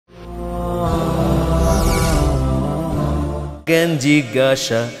জ্ঞান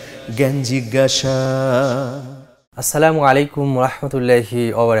জিজ্ঞাসা, জ্ঞান জিজ্ঞাসা। আসসালামু আলাইকুম রহমতুল্লাহি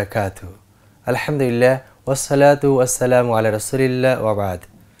ওয়া বারাকাতুহু। আলহামদুলিল্লাহ ওয়াসসালাতু ওয়াসসালামু আলা রাসূলিল্লাহ ওয়া বাদ।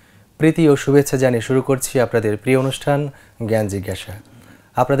 প্রীতি ও শুভেচ্ছা জানিয়ে শুরু করছি আপনাদের প্রিয় অনুষ্ঠান জ্ঞান জিজ্ঞাসা।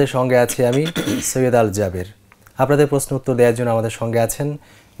 আপনাদের সঙ্গে আছি আমি সৈয়দ আল জাবের। আপনাদের প্রশ্ন উত্তর দেওয়ার জন্য আমাদের সঙ্গে আছেন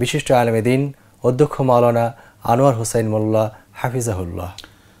বিশিষ্ট আলেমে দ্বীন অধ্যক্ষ মাওলানা আনোয়ার হোসাইন মোল্লা হাফিজাহুল্লাহ।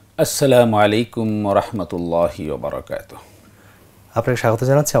 আসসালামু আলাইকুম ওয়া রাহমাতুল্লাহি ওয়া বারাকাতুহু। আপনাকে স্বাগত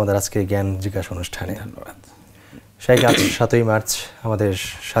জানাচ্ছি আমাদের আজকে জ্ঞান জিজ্ঞাসা অনুষ্ঠানে। ধন্যবাদ। শাইখ, আজ 7ই মার্চ আমাদের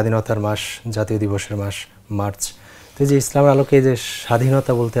স্বাধীনতার মাস, জাতীয় দিবসের মাস মার্চ। তো যে ইসলামের আলোকে যে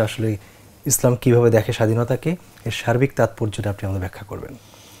স্বাধীনতা বলতে আসলে ইসলাম কিভাবে দেখে স্বাধীনতাকে, এর সার্বিক তাৎপর্যটা আপনি আমাদের ব্যাখ্যা করবেন।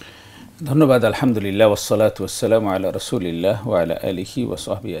 ধন্যবাদ। আলহামদুলিল্লাহ ওয়াসসালাতু ওয়াসসালামু আলা রাসূলিল্লাহ ওয়া আলা আলিহি ওয়া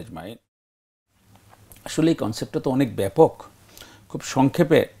সাহবিহি আজমাইন। আসলে এই কনসেপ্টটা তো অনেক ব্যাপক, খুব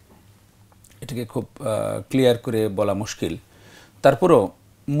সংক্ষেপে এটাকে খুব ক্লিয়ার করে বলা মুশকিল। তারপরও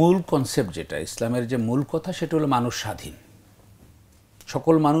মূল কনসেপ্ট যেটা ইসলামের যে মূল কথা সেটা হলো মানুষ স্বাধীন,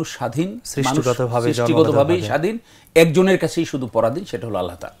 সকল মানুষ স্বাধীন, সৃষ্টিগতভাবেই স্বাধীন, একজনের কাছেই শুধু পরাধীন, সেটা হলো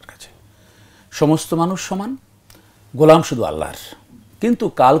আল্লাহ তাআলার কাছে। সমস্ত মানুষ সমান, গোলাম শুধু আল্লাহর। কিন্তু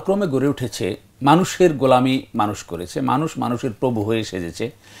কালক্রমে গড়ে উঠেছে মানুষের গোলামি মানুষ করেছে, মানুষ মানুষের প্রভু হয়ে সেজেছে।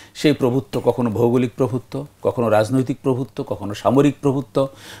 সেই প্রভুত্ব কখনো ভৌগোলিক প্রভুত্ব, কখনো রাজনৈতিক প্রভুত্ব, কখনো সামরিক প্রভুত্ব,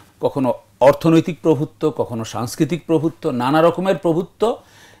 কখনো অর্থনৈতিক প্রভুত্ব, কখনো সাংস্কৃতিক প্রভুত্ব, নানা রকমের প্রভুত্ব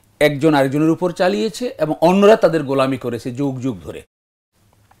একজন আরেকজনের উপর চালিয়েছে এবং অন্যরা তাদের গোলামি করেছে যুগ যুগ ধরে।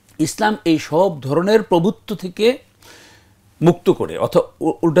 ইসলাম এই সব ধরনের প্রভুত্ব থেকে মুক্ত করে, অথবা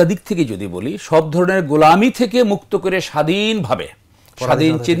উল্টা দিক থেকে যদি বলি, সব ধরনের গোলামি থেকে মুক্ত করে স্বাধীনভাবে,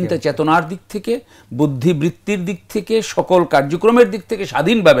 স্বাধীন চিন্তা চেতনার দিক থেকে, বুদ্ধিবৃত্তির দিক থেকে, সকল কার্যক্রমের দিক থেকে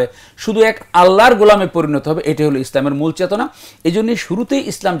স্বাধীনভাবে শুধু এক আল্লাহর গোলামে পরিণত হবে, এটাই হলো ইসলামের মূল চেতনা। এই জন্যই শুরুতেই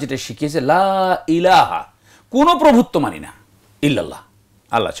ইসলাম যেটা শিখিয়েছে, লা ইলাহা, কোনো প্রভুত্ব মানি না ইল্লাল্লাহ,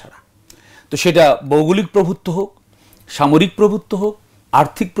 আল্লাহ ছাড়া। তো সেটা ভৌগোলিক প্রভুত্ব হোক, সামরিক প্রভুত্ব হোক,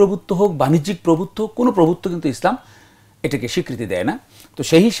 আর্থিক প্রভুত্ব হোক, বাণিজ্যিক প্রভুত্ব হোক, কোনো প্রভুত্ব কিন্তু ইসলাম এটাকে স্বীকৃতি দেয় না। তো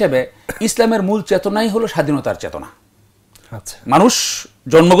সেই হিসাবে ইসলামের মূল চেতনাই হলো স্বাধীনতার চেতনা। আচ্ছা, মানুষ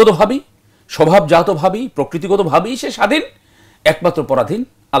জন্মগতভাবেই, স্বভাবজাতভাবেই, প্রকৃতিগতভাবেই সে স্বাধীন, একমাত্র পরাধীন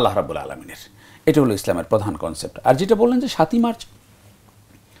আল্লাহ রাব্বুল আলামিনের। এটা হলো ইসলামের প্রধান কনসেপ্ট। আর যেটা বললেন যে 7ই মার্চ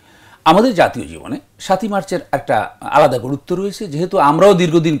আমাদের জাতীয় জীবনে, 7ই মার্চের একটা আলাদা গুরুত্ব রয়েছে, যেহেতু আমরাও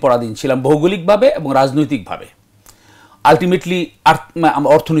দীর্ঘদিন পরাধীন ছিলাম ভৌগোলিকভাবে এবং রাজনৈতিকভাবে, আলটিমেটলি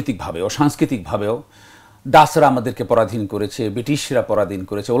অর্থনৈতিকভাবেও, সাংস্কৃতিকভাবেও। ডাচরা আমাদেরকে পরাধীন করেছে, ব্রিটিশরা পরাধীন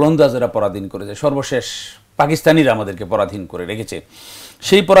করেছে, ওলন্দাজরা পরাধীন করেছে, সর্বশেষ পাকিস্তানিরা আমাদেরকে পরাধীন করে রেখেছে।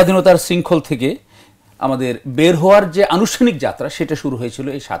 সেই পরাধীনতার শৃঙ্খল থেকে আমাদের বের হওয়ার যে আনুষ্ঠানিক যাত্রা, সেটা শুরু হয়েছিল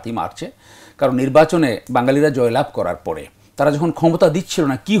এই 7ই মার্চে। কারণ নির্বাচনে বাঙালিরা জয়লাভ করার পরে তারা যখন ক্ষমতা দিচ্ছিল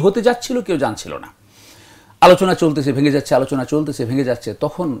না, কি হতে যাচ্ছিল কেউ জানছিল না, আলোচনা চলতেছে, ভেঙে যাচ্ছে, আলোচনা চলতেছে, ভেঙে যাচ্ছে,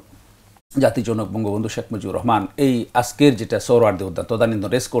 তখন জাতির জনক বঙ্গবন্ধু শেখ মুজিবুর রহমান এই আজকের যেটা সোহরাওয়ার্দী উদ্যান তদানীন্তন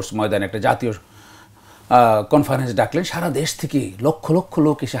রেসকোর্স ময়দানে একটা জাতীয় কনফারেন্স ডাকলেন। সারা দেশ থেকে লক্ষ লক্ষ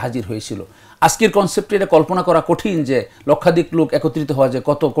লোক এসে হাজির হয়েছিল। আজকের কনসেপ্টে এটা কল্পনা করা কঠিন যে লক্ষাধিক লোক একত্রিত হওয়া যে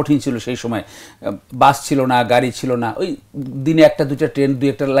কত কঠিন ছিল সেই সময়। বাস ছিল না, গাড়ি ছিল না, ওই দিনে একটা দুইটা ট্রেন, দুই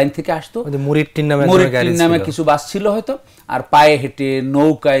একটা লাইন থেকে আসতো, মুরিদ নামে কিছু বাস ছিল হয়তো, আর পায়ে হেঁটে,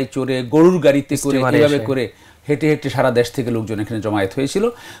 নৌকায় চড়ে, গরুর গাড়িতে করে, এইভাবে করে হেঁটে হেঁটে সারা দেশ থেকে লোকজন এখানে জমায়েত হয়েছিল।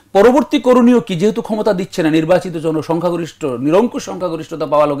 পরবর্তী করণীয় কি, যেহেতু ক্ষমতা দিচ্ছে না, নির্বাচিত সংখ্যাগরিষ্ঠ, নিরঙ্কুশ সংখ্যাগরিষ্ঠতা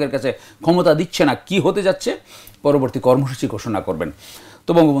পাওয়া লোকের কাছে ক্ষমতা দিচ্ছে না, কি হতে যাচ্ছে, পরবর্তী কর্মসূচি ঘোষণা করবেন।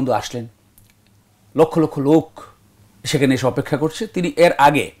 তো বঙ্গবন্ধু আসলেন, লক্ষ লক্ষ লোক সেখানে এসে অপেক্ষা করছে। তিনি এর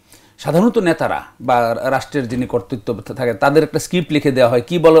আগে সাধারণত নেতারা বা রাষ্ট্রের যিনি কর্তৃত্ব থাকে তাদের একটা স্ক্রিপ্ট লিখে দেওয়া হয়,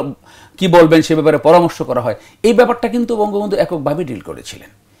 কি বলবেন সে ব্যাপারে পরামর্শ করা হয়। এই ব্যাপারটা কিন্তু বঙ্গবন্ধু এককভাবে ডিল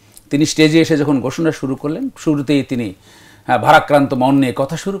করেছিলেন। তিনি স্টেজে এসে যখন ঘোষণা শুরু করলেন, শুরুতেই তিনি ভারাক্রান্ত মন নিয়ে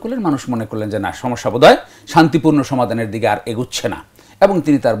কথা শুরু করলেন। মানুষ মনে করলেন যে না, সমস্যা বোধহয় শান্তিপূর্ণ সমাধানের দিকে আর এগুচ্ছে না। এবং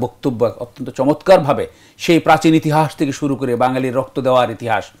তিনি তার বক্তব্য অত্যন্ত চমৎকারভাবে সেই প্রাচীন ইতিহাস থেকে শুরু করে বাঙালির রক্ত দেওয়ার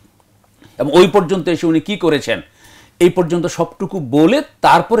ইতিহাস এবং ওই পর্যন্ত এসে উনি কী করেছেন, এই পর্যন্ত সবটুকু বলে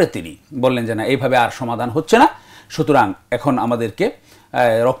তারপরে তিনি বললেন যে না, এইভাবে আর সমাধান হচ্ছে না, সুতরাং এখন আমাদেরকে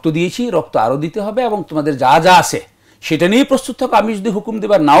রক্ত দিয়েছি, রক্ত আরও দিতে হবে এবং তোমাদের যা যা আছে সেটা নিয়েই প্রস্তুত থাকো। আমি যদি হুকুম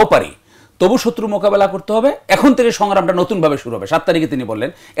দেবার নাও পারি, তবু শত্রু মোকাবেলা করতে হবে। এখন থেকে সংগ্রামটা নতুনভাবে শুরু হবে। 7 তারিখে তিনি বললেন।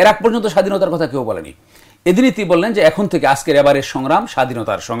 এর আগ পর্যন্ত স্বাধীনতার কথা কেউ বলেনি। এদিনই তিনি বললেন যে এখন থেকে আজকের এবারের সংগ্রাম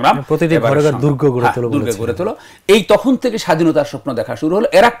স্বাধীনতার সংগ্রাম, দুর্গ গড়ে তোলো। এই তখন থেকে স্বাধীনতার স্বপ্ন দেখা শুরু হলো।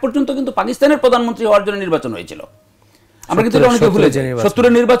 এর আগ পর্যন্ত কিন্তু পাকিস্তানের প্রধানমন্ত্রী হওয়ার জন্য নির্বাচন হয়েছিল। আমরা কিন্তু অনেকে ভুলে যাই,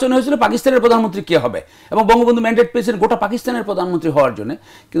 70-এর নির্বাচন হয়েছিল, পাকিস্তানের প্রধানমন্ত্রী কে হবে এবং বঙ্গবন্ধু ম্যান্ডেট পেয়েছেন গোটা পাকিস্তানের প্রধানমন্ত্রী হওয়ার জন্য।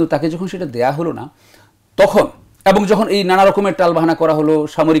 কিন্তু তাকে যখন সেটা দেয়া হলো না, তখন এবং যখন এই নানা রকমের টালবাহানা করা হলো,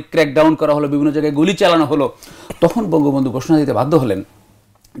 সামরিক ক্র্যাকডাউন করা হলো, বিভিন্ন জায়গায় গুলি চালানো হলো, তখন বঙ্গবন্ধু ঘোষণা দিতে বাধ্য হলেন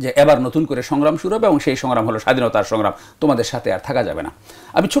যে এবার নতুন করে সংগ্রাম শুরু হবে এবং সেই সংগ্রাম হলো স্বাধীনতার সংগ্রাম, তোমাদের সাথে আর থাকা যাবে না।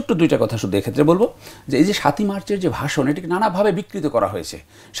 আমি ছোট্ট দুইটা কথা শুধু এক্ষেত্রে বলবো যে এই যে 7ই মার্চের যে ভাষণ, এটিকে নানাভাবে বিকৃত করা হয়েছে।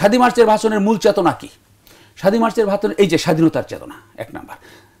 7ই মার্চের ভাষণের মূল চেতনা কি? 7ই মার্চের ভাষণ এই যে স্বাধীনতার চেতনা, এক নাম্বার।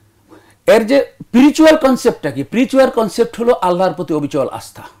 এর যে স্পিরিচুয়াল কনসেপ্টটা কি? স্পিরিচুয়াল কনসেপ্ট হলো আল্লাহর প্রতি অবিচল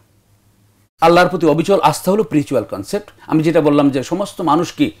আস্থা। আল্লাহর প্রতি অবিচল আস্থা হলো স্পিরিচুয়াল কনসেপ্ট। আমি যেটা বললাম যে সমস্ত মানুষ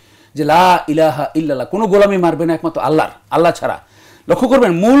কি যে লা ইলাহা ইল্লাল্লাহ, কোনো গোলামি মারবে না একমাত্র আল্লাহর, আল্লাহ ছাড়া। লক্ষ্য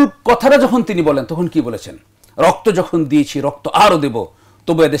করবেন মূল কথাটা যখন তিনি বলেন তখন কি বলেছেন? রক্ত যখন দিয়েছি রক্ত আরো দেব,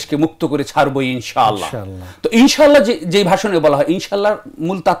 তবু এদেশকে মুক্ত করে ছাড়বো ইনশাআল্লাহ। তো ইনশাআল্লাহ যেই ভাষণে বলা হয়, ইনশাআল্লাহর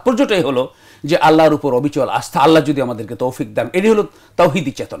মূল তাৎপর্যটাই হলো যে আল্লাহর উপর অবিচল আস্থা, আল্লাহ যদি আমাদেরকে তৌফিক দেন। এটি হলো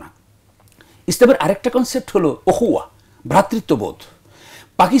তাওহীদি চেতনা। ইসলামের আরেকটা কনসেপ্ট হলো উখুয়া, ভ্রাতৃত্ববোধ।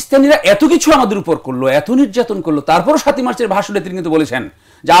 পাকিস্তানিরা এত কিছু আমাদের উপর করলো, এত নির্যাতন করলো, তারপরও 7ই মার্চের ভাষণে তিনি কিন্তু বলেছেন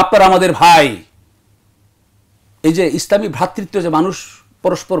যে আপনারা আমাদের ভাই। এই যে ইসলামী ভ্রাতৃত্ব, যে মানুষ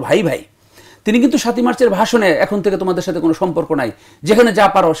পরস্পর ভাই ভাই, তিনি কিন্তু 7ই মার্চের ভাষণে এখন থেকে তোমাদের সাথে কোনো সম্পর্ক নাই, যেখানে যা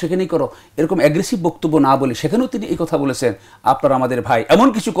পারো সেখানেই করো, এরকম অ্যাগ্রেসিভ বক্তব্য না বলে সেখানেও তিনি এই কথা বলেছেন আপনারা আমাদের ভাই, এমন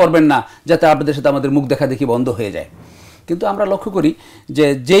কিছু করবেন না যাতে আপনাদের সাথে আমাদের মুখ দেখা দেখি বন্ধ হয়ে যায়। কিন্তু আমরা লক্ষ্য করি যে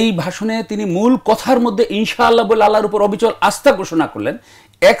যেই ভাষণে তিনি মূল কথার মধ্যে ইনশাআল্লাহ বলে আল্লাহর উপর অবিচল আস্থা ঘোষণা করলেন,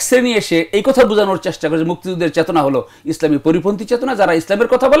 এক শ্রেণী এসে এই কথা বোঝানোর চেষ্টা করে যে মুক্তিযুদ্ধের চেতনা হলো ইসলামী পরিপন্থী চেতনা, যারা ইসলামের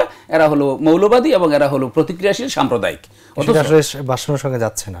কথা বলে এরা হলো মৌলবাদী এবং এরা হলো প্রতিক্রিয়াশীল সাম্প্রদায়িক। ভাষণের সঙ্গে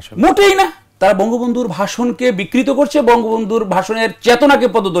যাচ্ছে না, মোটেই না। তারা বঙ্গবন্ধুর ভাষণকে বিকৃত করছে, বঙ্গবন্ধুর ভাষণের চেতনাকে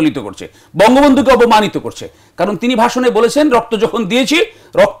পদদলিত করছে, বঙ্গবন্ধুকে অপমানিত করছে। কারণ তিনি ভাষণে বলেছেন রক্ত যখন দিয়েছি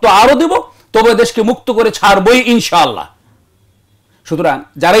রক্ত আরো দেব, তবে দেশকে মুক্ত করে ছাড়বই ইনশাআল্লাহ। সুতরাং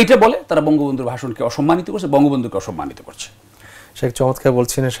যারা এটা বলে তারা বঙ্গবন্ধুর ভাষণকে অসম্মানিত করছে, বঙ্গবন্ধুকে অসম্মানিত করছে। শেখ চমৎকার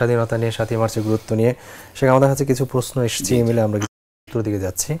বলছিলেন স্বাধীনতা নিয়ে, 7ই মার্চের গুরুত্ব নিয়ে। শেখ আমাদের কাছে কিছু প্রশ্ন এসেছে ইমেলে, আমরা উত্তর দিকে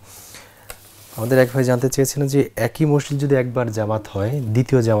যাচ্ছি। আমাদের এক ভাই জানতে চেয়েছিলেন যে একই মসজিদ যদি একবার জামাত হয়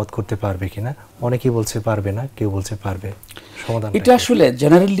দ্বিতীয় জামাত করতে পারবে কিনা? অনেকেই বলছে পারবে না, কেউ বলছে পারবে। সমাধান এটা আসলে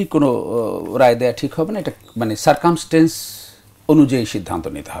জেনারেলি কোনো রায় দেওয়া ঠিক হবে না, এটা মানে সারকামস্টেন্স অনুযায়ী সিদ্ধান্ত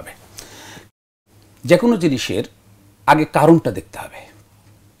নিতে হবে। যে কোনো জিনিসের আগে কারণটা দেখতে হবে।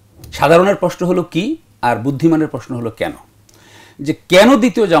 সাধারণের প্রশ্ন হলো কি, আর বুদ্ধিমানের প্রশ্ন হলো কেন। যে কেন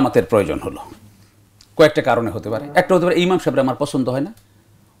দ্বিতীয় জামাতের প্রয়োজন হলো, কয়েকটা কারণে হতে পারে। একটা হতে পারে ইমাম সাহেবরা আমার পছন্দ হয় না,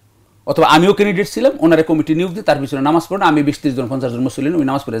 অথবা আমিও ক্যান্ডিডেট ছিলাম, ওনারা কমিটি নিয়োগ দিয়ে তার পিছনে নামাজ পড়ে না, আমি 20-30 জন 50 জন মুসলিম ওই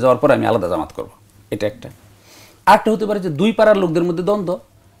নামাজ পড়ে যাওয়ার পরে আমি আলাদা জামাত করবো, এটা একটা। আরেকটা হতে পারে যে দুই পাড়ার লোকদের মধ্যে দ্বন্দ্ব,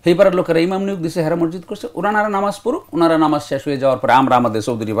 সেই পাড়ার লোকেরা ইমাম নিয়োগ দিচ্ছে, হেরা মসজিদ করছে, ওনারা নামাজ পড়ুক, ওনারা নামাজ শেষ হয়ে যাওয়ার পরে আমরা আমাদের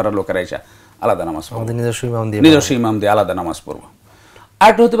চৌধুরী পাড়ার লোকেরা এসে আলাদা নামাজ পড়বো, নিজস্ব ইমাম দিয়ে আলাদা নামাজ পড়বো।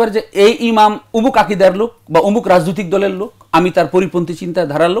 আরেকটা হতে পারে যে এই ইমাম উমুক আকিদার লোক বা উমুক রাজনৈতিক দলের লোক, আমি তার পরিপন্থী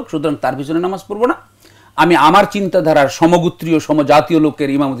চিন্তাধারার লোক, সুতরাং তার পিছনে নামাজ পড়বো না, আমি আমার চিন্তাধারার সমগোত্রীয় সমজাতীয় লোকের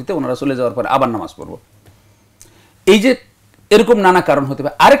ইমামতিতে ওনারা চলে যাওয়ার পরে আবার নামাজ পড়বো। এই যে এরকম নানা কারণ হতে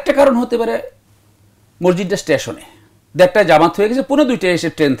পারে। আরেকটা কারণ হতে পারে মসজিদটা স্টেশনে, একটা জামাত হয়ে গেছে, 2:30 এসে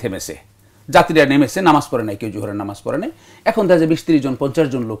ট্রেন থেমেছে, যাত্রীরা নেমেছে, নামাজ পড়ে নাই, কেউ জোহরের নামাজ পড়ে নাই, এখন দেখা যায় 20-30 জন 50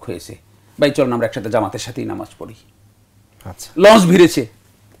 জন লোক হয়েছে, ভাই চলুন আমরা একসাথে জামাতের সাথেই নামাজ পড়ি। আচ্ছা, লঞ্চ ভিড়েছে,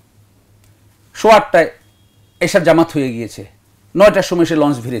 8:15 এসার জামাত হয়ে গিয়েছে, 9টার সময় এসে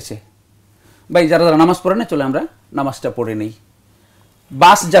লঞ্চ ভিড়েছে, ভাই যারা যারা নামাজ পড়ে না চলে আমরা নামাজটা পড়ে নেই।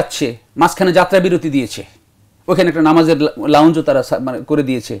 বাস যাচ্ছে, মাঝখানে যাত্রা বিরতি দিয়েছে, ওখানে একটা নামাজের লাউঞ্জও তারা মানে করে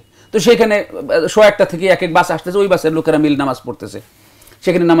দিয়েছে, তো সেখানে 1:15 থেকে এক এক বাস আসতেছে, ওই বাসের লোকেরা মিল নামাজ পড়তেছে,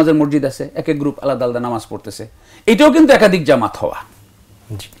 সেখানে নামাজের মসজিদ আছে, এক এক গ্রুপ আলাদা আলাদা নামাজ পড়তেছে, এটাও কিন্তু একাধিক জামাত হওয়া।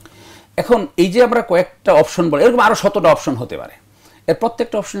 এখন এই যে আমরা কয়েকটা অপশন বলি, এরকম আরো 100টা অপশন হতে পারে, এর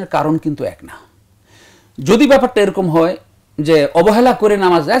প্রত্যেকটা অপশনের কারণ কিন্তু এক না। যদি ব্যাপারটা এরকম হয় যে অবহেলা করে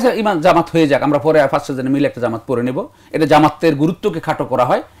নামাজ ইমাম জামাত হয়ে যাক, আমরা পরে 5 জনে মিলে একটা জামাত পড়ে নেব, এটা জামাতের গুরুত্বকে খাটো করা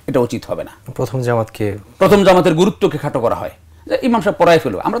হয়, এটা উচিত হবে না। প্রথম জামাতের গুরুত্বকে খাটো করা হয়, যে ইমাম সাহেব পড়ায়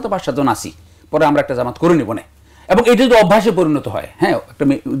ফেলবো, আমরা তো 5-7 জন আসি, পরে আমরা একটা জামাত করে নেব না। এবং এটা যদি অভ্যাসে পরিণত হয়, হ্যাঁ একটা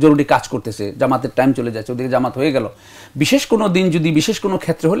জরুরি কাজ করতেছে, জামাতের টাইম চলে যাচ্ছে, ওদিকে জামাত হয়ে গেল, বিশেষ কোনো দিন যদি বিশেষ কোনো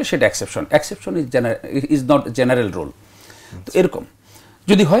ক্ষেত্রে হলে সেটা exception is not general rule. তো এরকম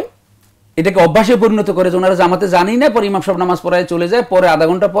যদি হয়, এটাকে অভ্যাসে পরিণত করে যে ওনারা জামাতে জানি না, পরে ইমাম সাহেব নামাজ পড়ায় চলে যায়, পরে আধা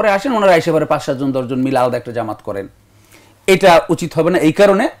ঘন্টা পরে আসেন, ওনারা এসে পরে 5-7 জন 10 জন মিলে আলাদা একটা জামাত করেন, এটা উচিত হবে না। এই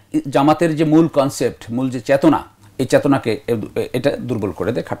কারণে জামাতের যে মূল কনসেপ্ট, মূল যে চেতনা, এই চেতনাকে এটা দুর্বল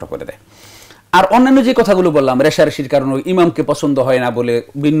করে দেয়, খাটো করে দেয়। আর অন্যান্য যে কথাগুলো বললাম, রেশারেশির কারণে, ইমামকে পছন্দ হয় না বলে,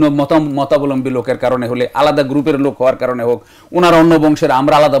 ভিন্ন মতাবলম্বী লোকের কারণে হলে, আলাদা গ্রুপের লোক হওয়ার কারণে হোক, ওনারা অন্য বংশের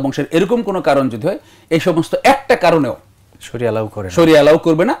আমরা আলাদা বংশের, এরকম কোনো কারণ যদি হয়, এই সমস্ত একটা কারণেও শরিয়া অ্যালাউ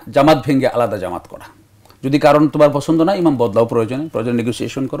করবে না জামাত ভেঙে আলাদা জামাত করা। যদি কারণ তোমার পছন্দ না, ইমাম বদলাও, প্রয়োজনে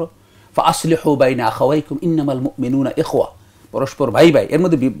নেগোসিয়েশন করো, ফাসলিহু বাইনা আখাওয়াইকুম ইন্নামাল মুমিনুনা ইখওয়া, পরস্পর ভাই ভাই, এর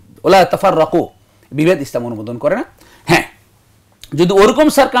মধ্যে ওলা তাফাররাকু, বিভেদ ইসলাম অনুমোদন করে না। হ্যাঁ, যদি ওরকম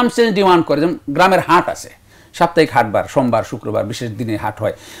সার্কামস্টেন্স ডিমান্ড করে, যেমন গ্রামের হাট আছে, সাপ্তাহিক হাটবার, সোমবার শুক্রবার বিশেষ দিনে হাট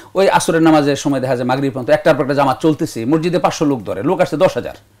হয়, ওই আসরের নামাজের সময় দেখা যায় মাগরিব পর্যন্ত একটার পর একটা জামাত চলতেছে, মসজিদে 500 লোক ধরে, লোক আসছে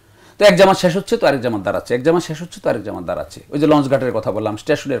 10,000, তো এক জামাত শেষ হচ্ছে তো আরেক জামাত দাঁড়াচ্ছে, এক জামাত শেষ হচ্ছে তো আরেক জামাত দাঁড়াচ্ছে। ওই যে লঞ্চ ঘাটের কথা বললাম,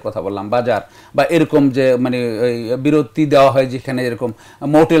 স্টেশনের কথা বললাম, বাজার বা এরকম যে মানে বিরতি দেওয়া হয় যেখানে এরকম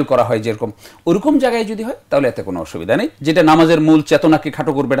মোটেল করা হয় যেরকম, ওরকম জায়গায় যদি হয় তাহলে এতে কোনো অসুবিধা নেই, যেটা নামাজের মূল চেতনাকে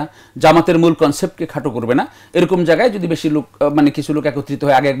খাটো করবে না, জামাতের মূল কনসেপ্টকে খাটো করবে না। এরকম জায়গায় যদি বেশি লোক মানে কিছু লোক একত্রিত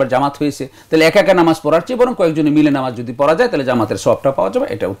হয়, আগে একবার জামাত হয়েছে, তাহলে একা একা নামাজ পড়ার চেয়ে বরং কয়েকজনে মিলে নামাজ যদি পড়া যায় তাহলে জামাতের সবটা পাওয়া যাবে,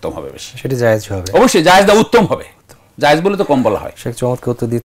 এটা উত্তম হবে বেশি। সেটা জায়েজ হবে, অবশ্যই জায়েজ দা উত্তম হবে, জায়েজ বলে তো কম বলা হয়। শেখ চমৎকার উত্তর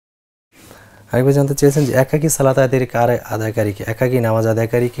দিতে। আরেকবার জানতে চেয়েছেন যে একাকী সালাত আদায়কারীকে, একাকী নামাজ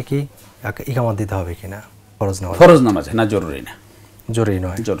আদায়কারীকে কি ইকামত দিতে হবে কিনা ফরজ নামাজ? না, জরুরি না, জরুরি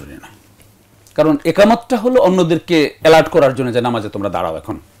নয়, জরুরি নয়। কারণ একামতটা হলো অন্যদেরকে অ্যালার্ট করার জন্য যে নামাজে তোমরা দাঁড়াও,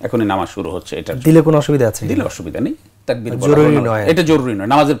 এখনই নামাজ শুরু হচ্ছে, এটা দিলে কোনো অসুবিধা আছে? দিলে অসুবিধা নেই, তাকবীর জরুরি নয়, এটা জরুরি নয়,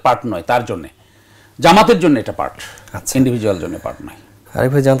 নামাজের পার্ট নয়, তার জন্য জামাতের জন্য এটা পার্ট, ইন্ডিভিজুয়াল জন্য পার্ট নয়।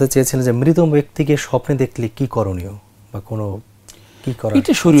 আরেকবার জানতে চেয়েছিলেন যে মৃত ব্যক্তিকে স্বপ্নে দেখলে কি করণীয় বা কোনো কি করা?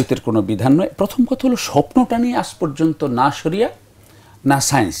 এটা শরীয়তের কোনো বিধান নয়। প্রথম কথা হলো স্বপ্নটা নিয়ে আজ পর্যন্ত না শরিয়া, না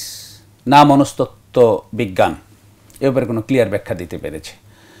সায়েন্স, না মনস্তত্ত্ব বিজ্ঞান এ ব্যাপারে কোনো ক্লিয়ার ব্যাখ্যা দিতে পেরেছে।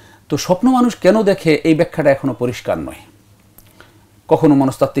 তো স্বপ্ন মানুষ কেন দেখে এই ব্যাখ্যাটা এখনো পরিষ্কার নয়। কখনো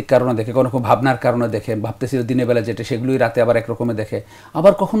মনস্তাত্ত্বিক কারণে দেখে, কখনো ভাবনার কারণে দেখে, ভাবতেছিল দিনের বেলা যেটা সেগুলোই রাতে আবার একরকমে দেখে,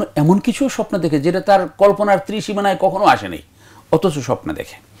 আবার কখনো এমন কিছু স্বপ্ন দেখে যেটা তার কল্পনার ত্রিসীমানায় কখনো আসেনি, অথচ স্বপ্ন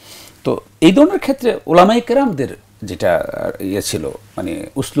দেখে। তো এই ধরনের ক্ষেত্রে উলামায়ে কেরামদের যেটা ইয়ে ছিল, মানে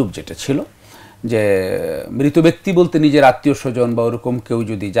উসলুব যেটা ছিল, যে মৃত ব্যক্তি বলতে নিজের আত্মীয় স্বজন বা ওরকম কেউ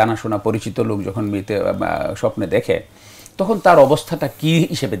যদি জানাশোনা পরিচিত লোক যখন স্বপ্নে দেখে, তখন তার অবস্থাটা কি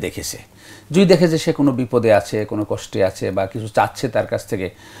হিসেবে দেখেছে। যদি দেখে যে সে কোনো বিপদে আছে, কোনো কষ্টে আছে বা কিছু চাচ্ছে তার কাছ থেকে,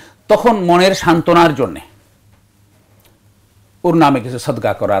 তখন মনের সান্ত্বনার জন্যে ওর নামে কিছু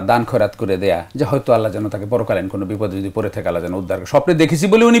সদকা করা, দান খয়রাত করে দেয়া, যে হয়তো আল্লাহ যেন তাকে পরকালীন কোনো বিপদে যদি পড়ে থাকে আল্লাহ যেন উদ্ধার করে। স্বপ্নে দেখেছি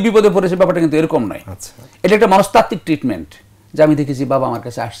বলে উনি বিপদে পড়েছে, ব্যাপারটা কিন্তু এরকম নয়। এটা একটা মনস্তাত্ত্বিক ট্রিটমেন্ট, যে আমি দেখেছি বাবা আমার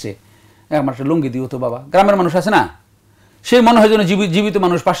কাছে আসছে, আমার একটা লুঙ্গি দিও তো বাবা। গ্রামের মানুষ আছে না, সে মনে হয় যেন জীবিত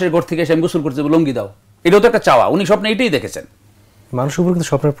মানুষ পাশের ঘর থেকে এসে আমি গোসল করতে লুঙ্গি দাও, এটাও তো একটা চাওয়া। উনি স্বপ্নে এটাই দেখেছেন, মানুষের উপর কিন্তু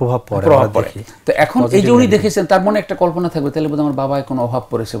স্বপ্নের প্রভাব পড়ে। তো এখন এই যে উনি দেখেছেন, তার মনে একটা কল্পনা থাকবে, তাহলে বোধহয় আমার বাবায় কোনো অভাব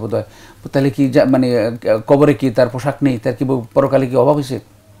পড়েছে, বোধহয় তাহলে কি মানে কবরে কি তার পোশাক নেই, তার কি পরকালে কি অভাব হয়েছে,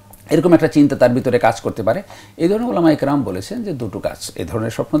 এরকম একটা চিন্তা তার ভিতরে কাজ করতে পারে। এই ধরনের উলামায়ে কেরাম বলেছেন যে দুটো কাজ এই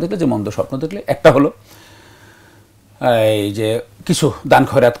ধরনের স্বপ্ন দেখলে, যে মন্দ স্বপ্ন দেখলে, একটা হলো এই যে কিছু দান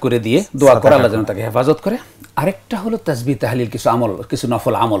খয়রাত করে দিয়ে দোয়া করা আল্লাহ যেন তাকে হেফাজত করে, আরেকটা হলো তাসবিহ তাহলিল, কিছু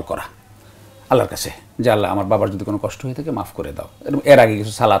নফল আমল করা আল্লাহর কাছে, যে আল্লাহ আমার বাবার যদি কোনো কষ্ট হয়ে থাকে মাফ করে দাও। এর আগে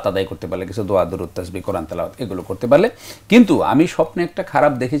কিছু সালাত আদায় করতে পারলে, কিছু দোয়া দরুদ তাসবিহ কোরআন তেলাওয়াত এগুলো করতে পারলে। কিন্তু আমি স্বপ্নে একটা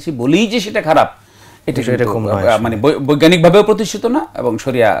খারাপ দেখেছি বলেই যে সেটা খারাপ, এটা মানে বৈজ্ঞানিকভাবেও প্রতিষ্ঠিত না এবং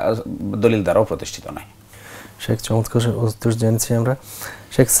শরিয়া দলিল দ্বারাও প্রতিষ্ঠিত নয়। শেখ চমৎকার উত্তর জেনেছি আমরা।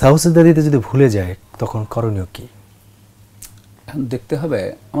 শেখ সাউসিদা দিতে যদি ভুলে যায় তখন করণীয় কি? এখন দেখতে হবে,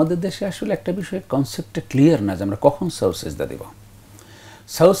 আমাদের দেশে আসলে একটা বিষয় কনসেপ্টটা ক্লিয়ার না যে আমরা কখন সাউসিজদা দিব।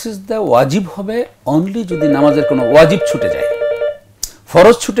 সাউসিজদা ওয়াজিব হবে অনলি যদি নামাজের কোনো ওয়াজিব ছুটে যায়।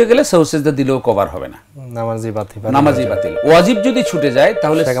 ফরজ ছুটে গেলে সাউসিজদা দিলেও কভার হবে না, নামাজই বাতিল। ওয়াজিব যদি ছুটে যায়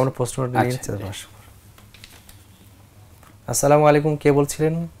তাহলে আমরা প্রশ্নটা নিয়ে নিচ্ছি। আসসালামু আলাইকুম, কে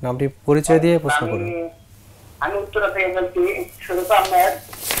বলছিলেন? নামটি পরিচয় দিয়ে প্রশ্ন করুন। আমি উত্তরা থেকে বলছি। শুধু তো আমার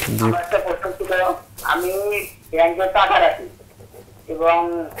একটা প্রশ্ন ছিল, আমি ব্যাংকে টাকা রাখি এবং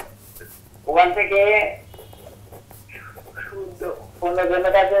ওখান থেকে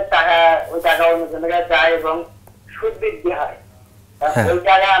অন্যজনের কাছে টাকা, ওই টাকা অন্যজনের কাছে যায় এবং সুদ বৃদ্ধি হয়। ওই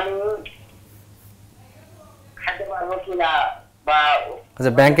টাকা আমি খেতে পারবো কিনা, বা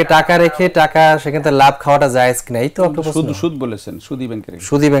আচ্ছা ব্যাংকে টাকা রেখে টাকা সেখান থেকে লাভ খাওয়াটা জায়েজ কিনা, এই তো আপনার প্রশ্ন। সুদ বলেছেন,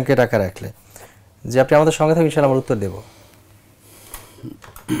 সুদী ব্যাংকে টাকা রাখলে, যে আপনি আমাদের সঙ্গে থাকবেন ইনশাআল্লাহ আমরা উত্তর দেব।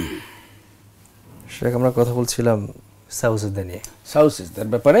 শেখ আমরা কথা বলছিলাম সাউসিজদা নিয়ে, সাউসিজদার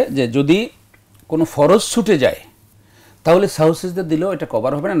ব্যাপারে, যে যদি কোনো ফরজ ছুটে যায় তাহলে সাউসিজদা দিলেও এটা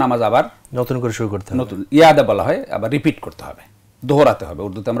কভার হবে না, নামাজ আবার নতুন করে শুরু করতে হবে। নতুন ইয়াদা বলা হয়, আবার রিপিট করতে হবে, দোহরাতে হবে।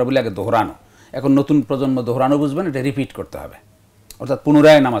 উর্দুতে আমরা বলি আগে দোহরানো, এখন নতুন প্রজন্ম দোহরানো বুঝবেন, এটা রিপিট করতে হবে, অর্থাৎ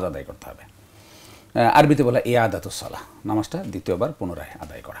পুনরায় নামাজ আদায় করতে হবে। আরবিতে বলা ইয়াদাতুস সালাহ, নামাজটা দ্বিতীয়বার পুনরায়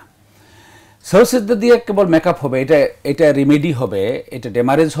আদায় করা। সাউসিজদা দিয়ে কেবল মেকআপ হবে, এটা রিমেডি হবে, এটা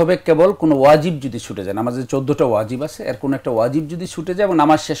ডেমারেজ হবে কেবল কোনো ওয়াজিব যদি ছুটে যায়। নামাজের 14টা ওয়াজিব আছে, এর কোনো একটা ওয়াজিব যদি ছুটে যায় এবং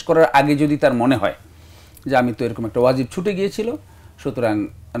নামাজ শেষ করার আগে যদি তার মনে হয় যে আমি তো এরকম একটা ওয়াজিব ছুটে গিয়েছিল, সুতরাং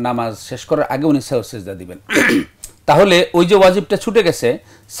নামাজ শেষ করার আগে উনি সাউসিজদা দিবেন। তাহলে ওই যে ওয়াজিবটা ছুটে গেছে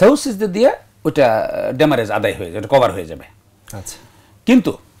সাহু সিজদা দিয়ে ওটা ড্যামারেজ আদায় হয়ে যাবে, কভার হয়ে যাবে। আচ্ছা,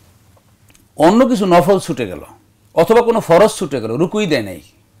 কিন্তু অন্য কিছু নফল ছুটে গেল অথবা কোনো ফরজ ছুটে গেল, রুকুই দেয় নাই,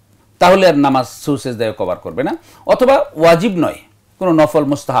 তাহলে আর নামাজ সাহু সিজদায় কভার করবে না। অথবা ওয়াজিব নয় কোনো নফল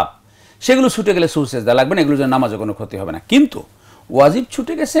মুস্তাহাব, সেগুলো ছুটে গেলে সাহু সিজদা লাগবে না, এগুলোর জন্য নামাজে কোনো ক্ষতি হবে না। কিন্তু ওয়াজিব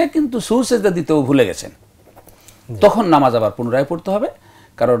ছুটে গেছে কিন্তু সাহু সিজদা দিতেও ভুলে গেছেন, তখন নামাজ আবার পুনরায় পড়তে হবে।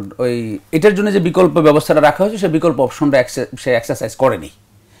 কারণ ওই এটার জন্য যে বিকল্প ব্যবস্থাটা রাখা হয়েছে, সেই বিকল্প অপশনটা সে এক্সারসাইজ করেনি,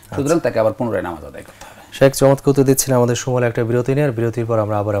 সুতরাং তাকে আবার পুনরায় নামাজ আদায় করতে হবে। শেখ চমৎকার উত্তর দিচ্ছেন। আমাদের সময় একটা বিরতি নিয়ে, আর বিরতির পর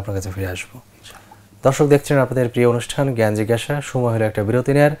আমরা আবার আপনার কাছে ফিরে আসবো। দর্শক দেখছেন আপনাদের প্রিয় অনুষ্ঠান জ্ঞান জিজ্ঞাসা। সময় হলো একটা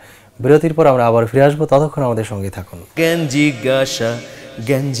বিরতি নেওয়ার, বিরতির পর আমরা আবার ফিরে আসবো, ততক্ষণ আমাদের সঙ্গে থাকুন। জ্ঞান জিজ্ঞাসা,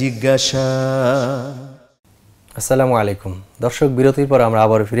 জ্ঞান জিজ্ঞাসা। আসসালামু আলাইকুম দর্শক, বিরতির পর আমরা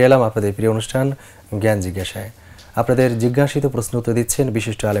আবার ফিরে এলাম আপনাদের প্রিয় অনুষ্ঠান জ্ঞান জিজ্ঞাসায়। আপনাদের জিজ্ঞাসিত প্রশ্ন উত্তর দিচ্ছেন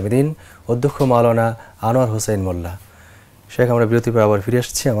বিশিষ্ট আলেমদ্বীন অধ্যক্ষ মাওলানা আনোয়ার হোসেন মোল্লা। শেখ, আমরা বিরতির পর আবার ফিরে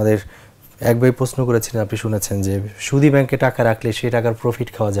আসছি। আমাদের এক ভাই প্রশ্ন করেছিলেন, আপনি শুনেছেন যে সুদী ব্যাংকে টাকা রাখলে সেই টাকার প্রফিট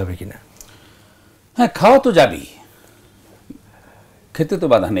খাওয়া যাবে কিনা? হ্যাঁ, খাওয়া তো যাবেই, খেতে তো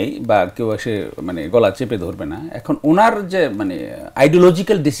বাধা নেই, বা কেউ এসে মানে গলা চেপে ধরবে না। এখন ওনার যে মানে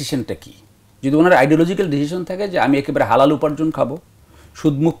আইডিওলজিক্যাল ডিসিশনটা কি, যদি ওনার আইডিওলজিক্যাল ডিসিশন থাকে যে আমি একেবারে হালাল উপার্জন খাবো,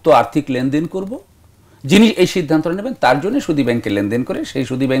 সুদমুক্ত আর্থিক লেনদেন করব, যিনি এই সিদ্ধান্তটা নেবেন তার জন্য সুদী ব্যাংকে লেনদেন করে সেই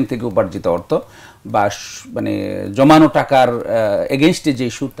সুদী ব্যাংক থেকে উপার্জিত অর্থ বা মানে জমানো টাকার এগেনস্টে যে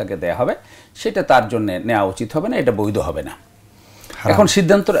সুদ তাকে দেওয়া হবে, সেটা তার জন্য নেওয়া উচিত হবে না, এটা বৈধ হবে না। এখন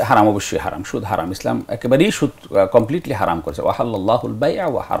সিদ্ধান্ত হারাম, অবশ্যই হারাম, সুদ হারাম। ইসলাম একেবারেই সুদ কমপ্লিটলি হারাম করেছে, ওয়াহাল্লাল্লাহুল বাইআ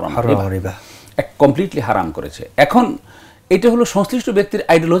ওয়া হারামা রিবা, কমপ্লিটলি হারাম করেছে। এখন এটা হলো সংশ্লিষ্ট ব্যক্তির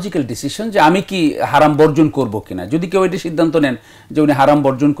আইডিওলজিক্যাল ডিসিশন যে আমি কি হারাম বর্জন করব কিনা। যদি কেউ এটি সিদ্ধান্ত নেন যে উনি হারাম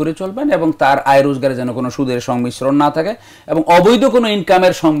বর্জন করে চলবেন এবং তার আয় রোজগারে যেন কোনো সুদের সংমিশ্রণ না থাকে এবং অবৈধ কোনো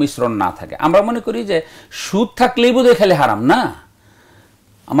ইনকামের সংমিশ্রণ না থাকে। আমরা মনে করি যে সুদ থাকলেই বোধহয় খালি হারাম না,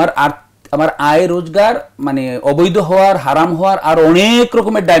 আমার আয় রোজগার মানে অবৈধ হওয়ার, হারাম হওয়ার আর অনেক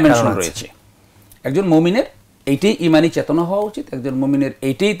রকমের ডাইমেনশন রয়েছে। একজন মুমিনের এইটাই ইমানি চেতনা হওয়া উচিত, একজন মুমিনের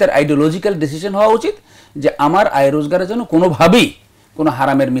এইটাই তার আইডিওলজিক্যাল ডিসিশন হওয়া উচিত যে আমার আয় রোজগারের জন্য কোনোভাবেই কোনো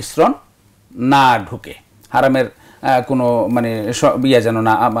হারামের মিশ্রণ না ঢুকে, হারামের কোনো মানে যেন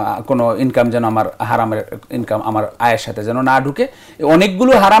না, কোনো ইনকাম যেন আমার হারামের ইনকাম আমার আয়ের সাথে যেন না ঢুকে।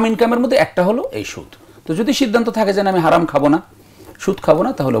 অনেকগুলো হারাম ইনকামের মধ্যে একটা হলো এই সুদ। তো যদি সিদ্ধান্ত থাকে যেন আমি হারাম খাবো না, সুদ খাবো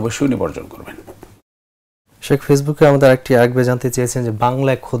না, তাহলে অবশ্যই নিবর্জন করবেন। শেখ, ফেসবুকে আমাদের আরেকবার জানতে চেয়েছেন যে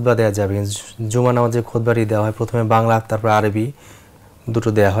বাংলায় খুতবা দেওয়া যাবে? জুমা নামাজে খুতবাটি দেওয়া হয়, প্রথমে বাংলা তারপর আরবি দুটো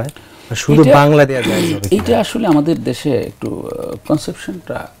দেওয়া হয়, শুধু বাংলা দেওয়া যায়? এইটা আসলে আমাদের দেশে একটু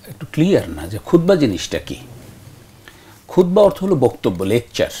কনসেপশনটা একটু ক্লিয়ার না যে খুতবা জিনিসটা কি। খুতবা অর্থ হলো বক্তব্য,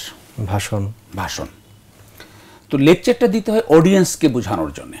 লেকচার, ভাষণ। তো লেকচারটা দিতে হয় অডিয়েন্সকে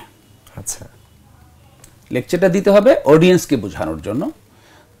বোঝানোর জন্য। আচ্ছা, লেকচারটা দিতে হবে অডিয়েন্সকে বোঝানোর জন্য।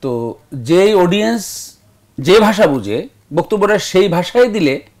 তো যেই অডিয়েন্স যে ভাষা বুঝে বক্তব্যটা সেই ভাষায়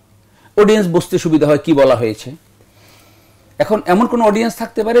দিলে অডিয়েন্স বুঝতে সুবিধা হয় কি বলা হয়েছে। এখন এমন কোনো অডিয়েন্স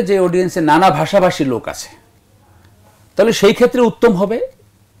থাকতে পারে যে অডিয়েন্সে নানা ভাষাভাষী লোক আছে, তাহলে সেই ক্ষেত্রে উত্তম হবে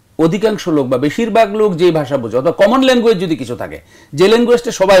অধিকাংশ লোক বা বেশিরভাগ লোক যেই ভাষা বুঝে, অথবা কমন ল্যাঙ্গুয়েজ যদি কিছু থাকে, যে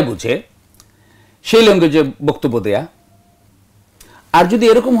ল্যাঙ্গুয়েজটা সবাই বুঝে সেই ল্যাঙ্গুয়েজে বক্তব্য দেয়া। আর যদি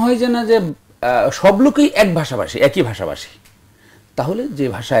এরকম হয় যে না যে সব লোকই এক ভাষাভাষী, একই ভাষাভাষী, তাহলে যে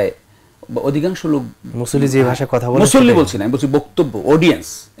ভাষায় অধিকাংশ লোক মুসল্লি যে ভাষায় কথা বলে, মুসল্লি বলছি না, আমি বলছি বক্তব্য, অডিয়েন্স।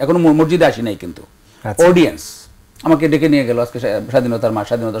 এখনো মসজিদে আসি নাই, কিন্তু অডিয়েন্স আমাকে ডেকে নিয়ে গেল আজকে স্বাধীনতার মাস,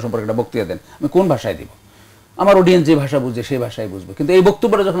 স্বাধীনতা সম্পর্কে একটা বক্তৃতা দেন, আমি কোন ভাষায় দিব? আমার অডিয়েন্স যে ভাষা বুঝে সেই ভাষায় বুঝবে। কিন্তু এই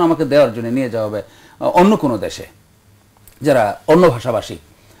বক্তব্যটা যখন আমাকে দেওয়ার জন্য নিয়ে যাওয়া হবে অন্য কোনো দেশে যারা অন্য ভাষাভাষী,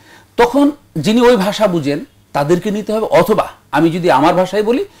 তখন যিনি ওই ভাষা বুঝেন তাদেরকে নিতে হবে, অথবা আমি যদি আমার ভাষায়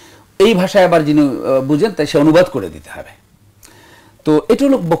বলি এই ভাষায় আবার যিনি বুঝেন তাই সে অনুবাদ করে দিতে হবে। তো এটা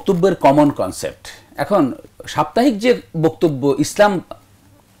হলো বক্তব্যের কমন কনসেপ্ট। এখন সাপ্তাহিক যে বক্তব্য ইসলাম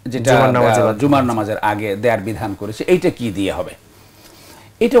যেটা জুমার নামাজের আগে দেয়ার বিধান করেছে, এইটা কি দিয়ে হবে?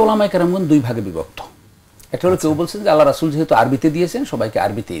 এটা ওলামায়ে কেরামগণ দুই ভাগে বিভক্ত। একটা হলো কেউ বলছেন যে আল্লাহ রাসূল যেহেতু আরবিতে দিয়েছেন সবাইকে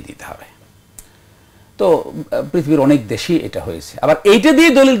আরবিতেই দিতে হবে। তো পৃথিবীর অনেক দেশই এটা হয়েছে। আবার এইটা দিয়ে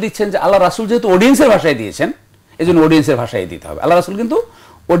দলিল দিচ্ছেন যে আল্লাহ রাসূল যেহেতু অডিয়েন্সের ভাষায় দিয়েছেন এজন্য অডিয়েন্সের ভাষায় দিতে হবে। আল্লাহ রাসূল কিন্তু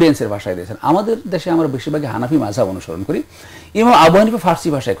অডিয়েন্সের ভাষায় দিয়েছেন। আমাদের দেশে আমরা বেশিরভাগই হানাফি মাযহাব অনুসরণ করি। ইমাম আবু হানিফা ফার্সি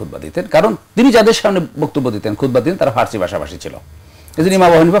ভাষায় খুতবা দিতেন, কারণ তিনি যাদের সামনে বক্তব্য দিতেন, খুতবা দিতেন, তারা ফার্সি ভাষাভাষী ছিল। এজন্য ইমাম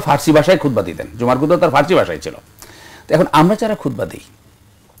আবু হানিফা ফার্সি ভাষায় খুতবা দিতেন, জুমার খুতবা তার ফার্সি ভাষায় ছিল। তো এখন আমরা যারা খুতবা দিই,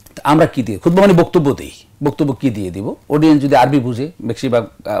 আমরা কি দিয়ে খুতবা মানে বক্তব্য দিই, বক্তব্য কি দিয়ে দিব? অডিয়েন্স যদি আরবি বুঝে, বেশিরভাগ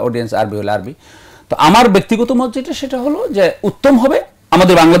অডিয়েন্স আরবি হলে আরবি। তো আমার ব্যক্তিগত মত যেটা, সেটা হলো যে উত্তম হবে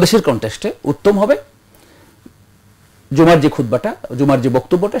আমাদের বাংলাদেশের কনটেক্সটে উত্তম হবে জুমার যে খুতবাটা, জুমার যে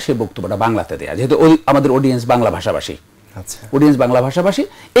বক্তব্যটা, সেই বক্তব্যটা বাংলাতে দেয়া, যেহেতু আমাদের অডিয়েন্স বাংলা ভাষাভাষী। আচ্ছা, অডিয়েন্স বাংলা ভাষাভাষী,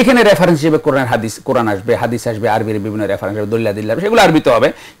 এখানে রেফারেন্স হিসেবে কোরআন আসবে, হাদিস আসবে, আরবির বিভিন্ন রেফারেন্স আসবে, দলিল আদিল্লাহ আসবে, সেগুলো আরবিতে হবে,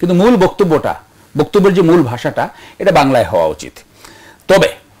 কিন্তু মূল বক্তব্যের যে মূল ভাষাটা এটা বাংলায় হওয়া উচিত। তবে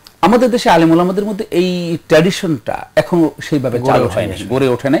আমাদের দেশে আলেম ওলামাদের মধ্যে এই ট্র্যাডিশনটা এখনো সেইভাবে চালু হয়নি, গড়ে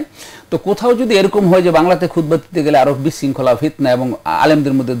ওঠে নাই। তো কোথাও যদি এরকম হয় যে বাংলাতে খুতবা দিতে গেলে আরো বিশৃঙ্খলা, ফিতনা এবং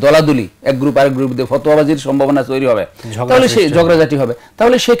আলেমদের মধ্যে দলাদলি, এক গ্রুপ আরেক গ্রুপ দিয়ে ফতোয়াবাজির সম্ভাবনা তৈরি হবে, তাহলে সেই ঝগড়াঝাটি হবে,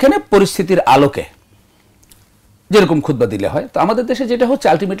 তাহলে সেখানে পরিস্থিতির আলোকে যেরকম খুতবা দিলে হয়। তো আমাদের দেশে যেটা হচ্ছে,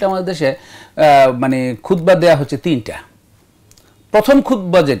 আলটিমেটলি আমাদের দেশে মানে খুতবা দেয়া হচ্ছে তিনটা। প্রথম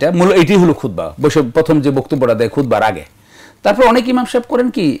খুতবা যেটা মূল, এটি হলো খুতবা, বসে প্রথম যে বক্তব্যটা দেয় খুতবার আগে। তারপর অনেক ইমাম সাহেব করেন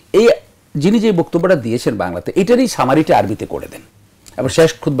কি, এই যিনি যে বক্তব্যটা দিয়েছেন বাংলাতে, এটারই সামারিটা আরবিতে করে দেন, এবং শেষ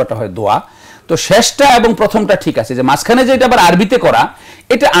খুতবাটা হয় দোয়া। তো শেষটা এবং প্রথমটা ঠিক আছে, যে মাঝখানে যেটা আবার আরবিতে করা,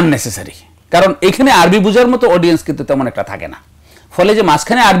 এটা আননেসেসারি, কারণ এখানে আরবি বোঝার মতো অডিয়েন্স কিন্তু তেমন একটা থাকে না। ফলে যে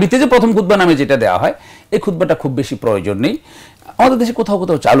মাঝখানে আরবিতে যে প্রথম খুতবা নামে যেটা দেওয়া হয়, এই খুতবাটা খুব বেশি প্রয়োজন নেই। আমাদের দেশে কোথাও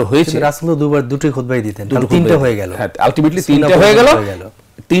কোথাও চালু হয়েছে, রাসূল দুবার দুটি খুতবাই দিতেন, তিনটা হয়ে গেল। হ্যাঁ, আলটিমেটলি তিনটা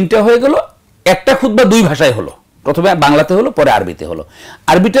হয়ে গেল। একটা খুতবা দুই ভাষায় হলো, প্রথমে বাংলাতে হলো, পরে আরবিতে হলো।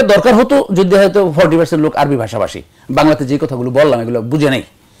 আরবিটা দরকার হতো যদি হয়তো 40% লোক আরবি ভাষাভাষী, বাংলাতে যে কথাগুলো বললাম এগুলো বুঝে নেই,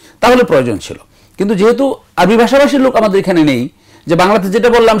 তাহলে প্রয়োজন ছিল। কিন্তু যেহেতু আরবি ভাষাভাষীর লোক আমাদের এখানে নেই, যে বাংলাতে যেটা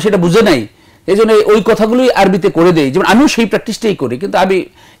বললাম সেটা বুঝে নাই, এই জন্য ওই কথাগুলোই আরবিতে করে দেই। যেমন আমিও সেই প্র্যাকটিসটাই করি, কিন্তু আমি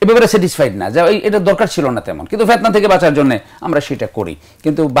এ ব্যাপারে স্যাটিসফাইড না, যে এটা দরকার ছিল না তেমন, কিন্তু ফেতনা থেকে বাঁচার জন্য আমরা সেটা করি।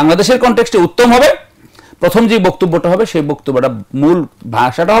 কিন্তু বাংলাদেশের কনটেক্সটে উত্তম হবে প্রথম যে বক্তব্যটা হবে, সেই বক্তব্যটা মূল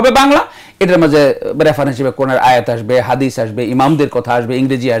ভাষাটা হবে বাংলা, এটার মাঝে রেফারেন্স হিসেবে কোরআনের আয়াত আসবে, হাদিস আসবে, ইমামদের কথা আসবে,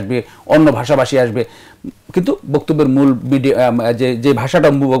 ইংরেজি আসবে, অন্য ভাষাভাষী আসবে, কিন্তু বক্তব্যের মূল যে ভাষাটা,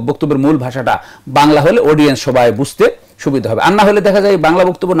 বক্তব্যের মূল ভাষাটা বাংলা হলে অডিয়েন্স সবাই বুঝতে সুবিধা হবে। আর না হলে দেখা যায় বাংলা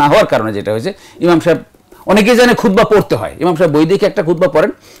বক্তব্য না হওয়ার কারণে যেটা হয়েছে, ইমাম সাহেব অনেকেই জানে খুতবা পড়তে হয়, ইমাম সাহেব বই দেখে একটা খুতবা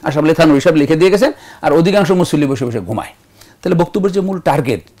পড়েন, আশরাফ আলী থানভী সাহেব লিখে দিয়ে গেছেন, আর অধিকাংশ মুসল্লি বসে বসে ঘুমায়। তাহলে বক্তব্যের যে মূল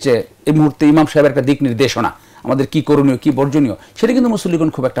টার্গেট, যে এই মুহূর্তে ইমাম সাহেবের একটা দিক নির্দেশনা, আমাদের কি করণীয় কি বর্জনীয়, সেটা কিন্তু মুসল্লিগণ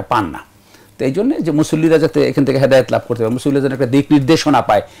খুব একটা পান না। তো এই জন্য যে মুসল্লিরা যাতে এখান থেকে হেদায়েত লাভ করতে পারে, মুসল্লিরা যেন একটা দিক নির্দেশনা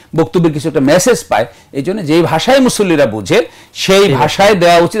পায়, বক্তব্যের কিছু একটা মেসেজ পায়, এই জন্য যেই ভাষায় মুসল্লিরা বুঝে সেই ভাষায়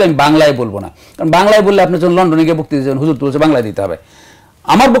দেওয়া উচিত। আমি বাংলায় বলবো না, কারণ বাংলায় বললে আপনি যখন লন্ডনে গিয়ে বক্তৃতা দেন, হুজুর বলছে বাংলায় দিতে হবে।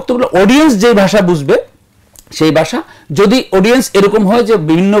 আমার বক্তব্য অডিয়েন্স যে ভাষা বুঝবে সেই ভাষা, যদি অডিয়েন্স এরকম হয় যে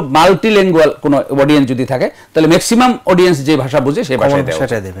বিভিন্ন মাল্টিল্যাঙ্গুয়াল কোনো অডিয়েন্স যদি থাকে, তাহলে ম্যাক্সিমাম অডিয়েন্স যে ভাষা বুঝে সেই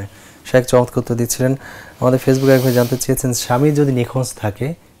ভাষায় দেবে। শেখ চমৎকার উত্তর দিচ্ছিলেন। আমাদের ফেসবুকে একবার জানতে চেয়েছেন, স্বামী যদি নিখোঁজ থাকে,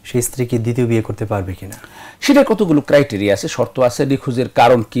 সেই স্ত্রীকে দ্বিতীয় বিয়ে করতে পারবে কিনা? সেটা কতগুলো ক্রাইটেরিয়া আছে, শর্ত আছে, নিখোঁজের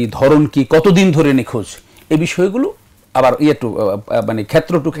কারণ কি, ধরন কি, কতদিন ধরে নিখোঁজ, এই বিষয়গুলো আবার মানে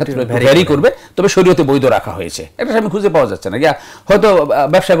ক্ষেত্র টু ক্ষেত্র ভ্যারি করবে। তবে শরীয়তে বৈধ রাখা হয়েছে, এটা স্বামী খুঁজে পাওয়া যাচ্ছে না, হয়তো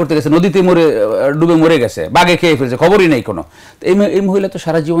ব্যবসা করতে গেছে, নদীতে ডুবে মরে গেছে, বাঘে খেয়ে ফেলছে, খবরই নেই কোনো। তো এই মহিলা তো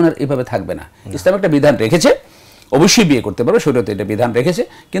সারা জীবন আর এইভাবে থাকবে না। ইসলাম একটা বিধান রেখেছে, অবশ্যই বিয়ে করতে পারবে, শরীয়তে এটা বিধান রেখেছে,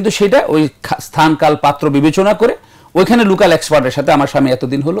 কিন্তু সেটা ওই স্থান কাল পাত্র বিবেচনা করে, ওইখানে লোকাল এক্সপার্টের সাথে, আমার স্বামী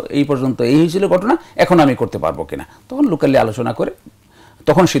এতদিন হলো, এই পর্যন্ত এই হয়েছিল ঘটনা, এখন আমি করতে পারবো কিনা, তখন লোকালি আলোচনা করে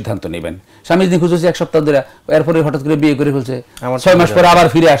তখন সিদ্ধান্ত নেবেন। স্বামী নিখোঁজ হচ্ছে 1 সপ্তাহ ধরে, এরপরে হঠাৎ করে বিয়ে করে ফেলছে, 6 মাস পরে আবার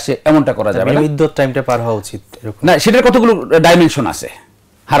ফিরে আসছে, এমনটা করা যাবে না। ইদ্যত টাইমটা পার হওয়া উচিত না, সেটার কতগুলো ডাইমেনশন আছে,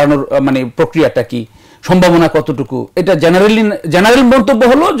 হারানোর মানে প্রক্রিয়াটা কি, সম্ভাবনা কতটুকু, এটা জেনারেল মন্তব্য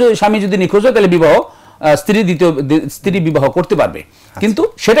হলো যে স্বামী যদি নিখোঁজ হয় তাহলে স্ত্রী বিবাহ করতে পারবে, কিন্তু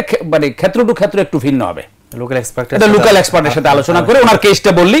সেটা মানে ক্ষেত্র টু ক্ষেত্র একটু ভিন্ন হবে। লোকাল এক্সপার্টের সাথে আলোচনা করে ওনার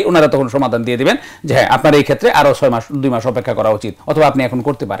কেসটা বললেই ওনারা তখন সমাধান দিয়ে দিবেন যে হ্যাঁ, আপনার এই ক্ষেত্রে আরো 2 মাস অপেক্ষা করা উচিত, অথবা আপনি এখন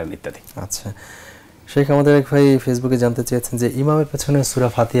করতে পারেন ইত্যাদি। আচ্ছা, শেখ আমাদের এক ভাই ফেসবুকে জানতে চেয়েছেন যে ইমামের পেছনে সূরা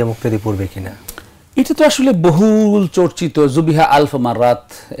ফাতিহা মুক্তাদি পড়বে কিনা? এটা তো আসলে বহুল চর্চিত, জুবিহা আলফ মাররাত,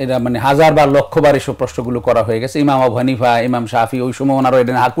 এরা মানে 1000 বার 1,00,000 বার এসব প্রশ্নগুলো করা হয়ে গেছে। ইমাম আবু হানিফা, ইমাম শাফি ওই সময় ওনারও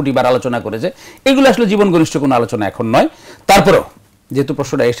এটা কোটিবার আলোচনা করেছে। এগুলো আসলে জীবন ঘনিষ্ঠ কোনো আলোচনা এখন নয়। তারপরেও যেহেতু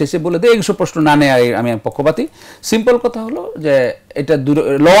প্রশ্নটা এসেছে বলে দেয়, এইসব প্রশ্ন না নেয় আমি পক্ষপাতী। সিম্পল কথা হলো যে এটা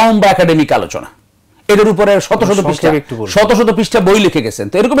লম্বা একাডেমিক আলোচনা, এটার উপরে শত শত পৃষ্ঠা বই লিখে গেছেন।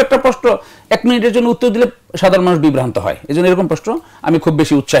 তো এরকম একটা প্রশ্ন 1 মিনিটের জন্য উত্তর দিলে সাধারণ মানুষ বিভ্রান্ত হয়, এই জন্য এরকম প্রশ্ন আমি খুব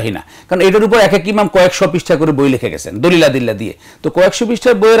বেশি উৎসাহী না, কারণ এটার উপর এক ইমাম কয়েকশো পৃষ্ঠা করে বই লিখে গেছেন দলিল আদিল্লাহ দিয়ে। তো কয়েকশো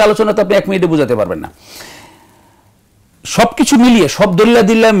পৃষ্ঠার বইয়ের আলোচনা তো আপনি 1 মিনিটে বোঝাতে পারবেন না। সবকিছু মিলিয়ে, সব দলিল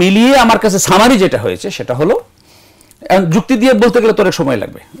আদিল্লাহ মিলিয়ে আমার কাছে সামারি যেটা হয়েছে সেটা হলো, যুক্তি দিয়ে বলতে গেলে তো অনেক সময়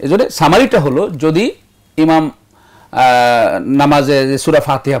লাগবে, এই জন্য সামারিটা হলো, যদি ইমাম নামাজে সূরা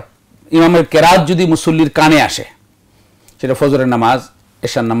ফাতিহা ইমামের কেরাত যদি মুসল্লির কানে আসে, সেটা ফজরের নামাজ,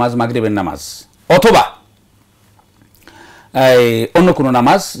 এশার নামাজ, মাগরিবের নামাজ, অথবা অন্য কোনো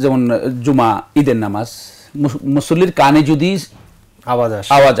নামাজ যেমন জুমা, ঈদের নামাজ, মুসল্লির কানে যদি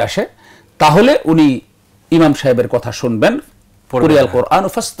আওয়াজ আসে, তাহলে উনি ইমাম সাহেবের কথা শুনবেন, কুরিয়াল কোরআন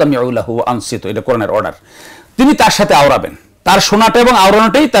ফাসতামিউ লাহু ওয়া আনসিতু, এটা কোরআনের অর্ডার। তিনি তার সাথে আওড়াবেন, তার শোনাটা এবং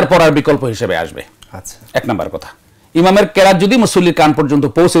আওড়ানোটাই তার পড়ার বিকল্প হিসেবে আসবে। আচ্ছা, এক নাম্বার কথা, ইমামের কেরাত যদি মুসল্লির কান পর্যন্ত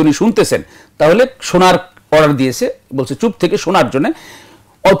পৌঁছে উনি শুনতেছেন, তাহলে শোনার অর্ডার দিয়েছে, বলছে চুপ থেকে শোনার জন্য।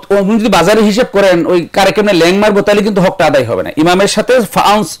 উনি যদি বাজারে হিসাব করেন ওই কারে কেমনে ল্যাং মারবো, তাহলে কিন্তু হকটা আদায় হবে না। ইমামের সাথে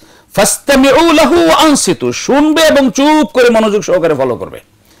ফাসতামিউ লাহু ওয়া আনসিতু, শুনবে এবং চুপ করে মনোযোগ সহকারে ফলো করবে।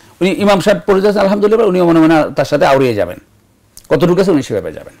 উনি ইমাম সাহেব পড়ে যাচ্ছেন আলহামদুলিল্লাহ, উনি মনে মনে তার সাথে আউড়িয়ে যাবেন, কতটুকু আছে উনি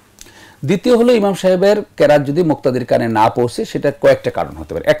সেভাবে যাবেন। দ্বিতীয় হলো, ইমাম সাহেবের কেরাত যদি মুক্তাদির কানে না পৌঁছে, সেটা কয়েকটা কারণ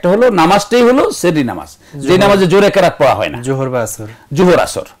হতে পারে। একটা হলো নামাজটাই হলো সেরি নামাজ, যে নামাজে জোরে কেরাত পড়া হয় না, জোহর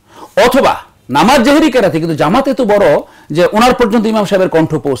আসর, অথবা নামাজ জেহেরি কেরাতে কিন্তু জামাত এত বড় যে ওনার পর্যন্ত ইমাম সাহেবের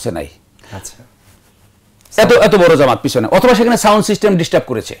কণ্ঠ পৌঁছে নাই, এত বড় জামাত পিছনে, অথবা সেখানে সাউন্ড সিস্টেম ডিস্টার্ব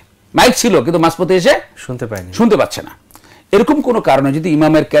করেছে, মাইক ছিল কিন্তু মাঝপথে এসে শুনতে পাচ্ছে না। এরকম কোন কারণে যদি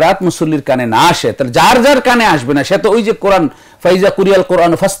ইমামের কেরাত মুসল্লির কানে না আসে, তাহলে যার যার কানে আসবে না, সে তো ওই যে কোরআন ফাইজা কুরিয়াল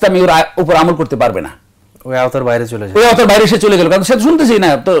কোরআন ফাসতামিউর উপর আমল করতে পারবে না, ওই আওতার বাইরে সে চলে গেল, কারণ সে শুনতেছেই না,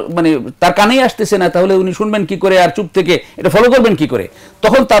 তো মানে তার কানেই আসতেছে না, তাহলে উনি শুনবেন কি করে আর চুপ থেকে এটা ফলো করবেন কি করে?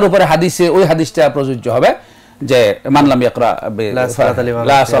 তখন তার উপরে হাদিসে ওই হাদিসটা প্রযোজ্য হবে যে মানলাম ইয়াকরা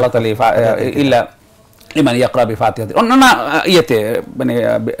লা সালাত ইল্লা লিমান ইয়াকরা বিফাতিহাতি, অন্যান্য ইয়েতে মানে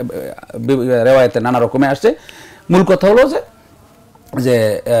রিওয়ায়াতে নানা রকমে আসছে। মূল কথা হলো যে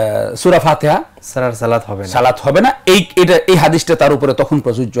সূরা ফাতিহা ছাড়া সালাত হবে না, এই হাদিসটা তার উপরে তখন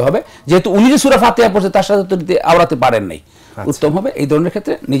প্রযোজ্য হবে, যেহেতু উনি যে সূরা ফাতিহা পড়ছে তার সাথে তো আওড়াতে পারেন নাই। উত্তম হবে এই ধরনের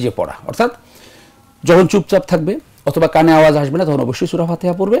ক্ষেত্রে নিজে পড়া, অর্থাৎ যখন চুপচাপ থাকবে অথবা কানে আওয়াজ আসবে না, তখন অবশ্যই সূরা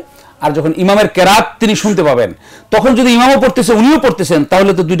ফাতিহা পড়বে। আর যখন ইমামের কেরাত তিনি শুনতে পাবেন, তখন যদি ইমামও পড়তেছে উনিও পড়তেছেন,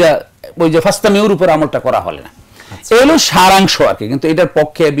 তাহলে তো দুইটা ওই যে ফাসতামিউর উপর আমলটা করা হলে না। এই হলো সারাংশ আর কি, কিন্তু এটার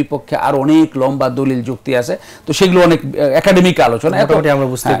পক্ষে বিপক্ষে আর অনেক লম্বা দলিল যুক্তি আছে, তো সেগুলো অনেক একাডেমিক আলোচনা,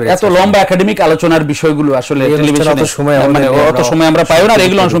 এত লম্বা একাডেমিক আলোচনার বিষয়গুলো আসলে টেলিভিশনে মানে অত সময় আমরা পাই না, আর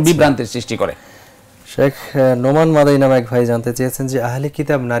এগুলো অনেক বিভ্রান্তির সৃষ্টি করে। শেখ নোমান মাদাই নামে এক ভাই জানতে চেয়েছেন যে আহলে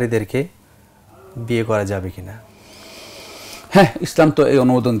কিতাব নারীদেরকে বিয়ে করা যাবে কিনা? হ্যাঁ, ইসলাম তো এই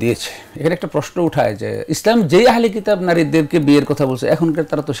অনুমোদন দিয়েছে। এখানে একটা প্রশ্ন উঠায় যে ইসলাম যেই আহলে কিতাব নারীদেরকে বিয়ের কথা বলছে, এখনকার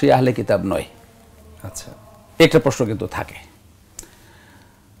তারা তো সেই আহলে কিতাব নয়। আচ্ছা, একটা প্রশ্ন কিন্তু থাকে।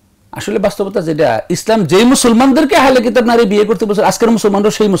 আসলে বাস্তবতা যেটা, ইসলাম যেই মুসলমানদেরকে আহলে কিতাব নারী বিয়ে করতে বলছে, আজকের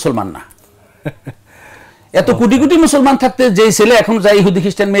মুসলমানরা সেই মুসলমান না। এত কোটি কোটি মুসলমান থাকতে যেই ছেলে এখন যায় ইহুদি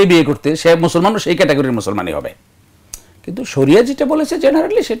খ্রিস্টান মেয়ে বিয়ে করতে, সে মুসলমানও সেই ক্যাটাগরির মুসলমানই হবে। কিন্তু শরিয়া যেটা বলেছে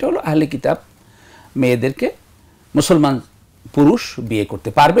জেনারেলি, সেটা হলো আহলে কিতাব মেয়েদেরকে মুসলমান পুরুষ বিয়ে করতে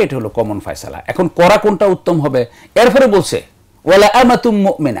পারবে, এটা হলো কমন ফয়সালা। এখন করা কোনটা উত্তম হবে, এরপরে বলছে ওয়ালা আমাতুম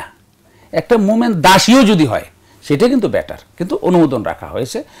মুমিনা, একটা মুমিন দাসীও যদি হয় সেটা কিন্তু বেটার, কিন্তু অনুমোদন রাখা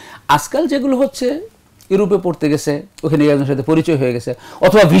হয়েছে। আজকাল যেগুলো হচ্ছে, ইউরোপে পড়তে গেছে, ওখানে একজনের সাথে পরিচয় হয়ে গেছে,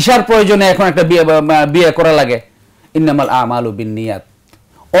 অথবা ভিসার প্রয়োজনে এখন একটা বিয়ে করা লাগে, ইন্নামাল আমালু বিন্নিয়াত,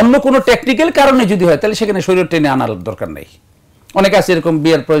 অন্য কোনো টেকনিক্যাল কারণে যদি হয় তাহলে সেখানে শরীর টেনে আনার দরকার নেই। অনেকে আছে এরকম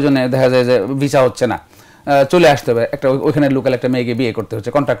বিয়ের প্রয়োজনে দেখা যায় যে ভিসা হচ্ছে না, চলে আসতে হবে, একটা ওইখানে লোকাল একটা মেয়েকে বিয়ে করতে হচ্ছে,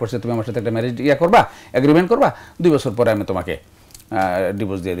 কন্ট্যাক্ট করছে তুমি আমার সাথে একটা ম্যারেজ করবা, এগ্রিমেন্ট করবা, 2 বছর পরে আমি তোমাকে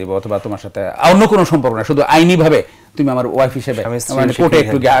ডিভোর্স দিয়ে দিব, অথবা তোমার সাথে অন্য কোনো সম্পর্ক না, শুধু আইনিভাবে তুমি আমার ওয়াইফ হিসেবে কোর্টে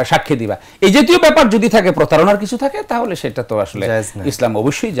একটু সাক্ষী দিবা, এই জাতীয় ব্যাপার যদি থাকে, প্রতারণার কিছু থাকে, তাহলে সেটা তো আসলে ইসলাম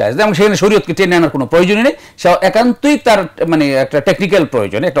অবশ্যই জায়েজ। এবং সেখানে শরীয়তকে টেনে আনার কোনো প্রয়োজনই নেই, সে একান্তই তার মানে একটা টেকনিক্যাল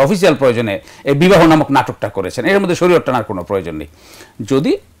প্রয়োজনে, একটা অফিসিয়াল প্রয়োজনে এই বিবাহ নামক নাটকটা করেছেন, এর মধ্যে শরীয়ত টানার কোনো প্রয়োজন নেই।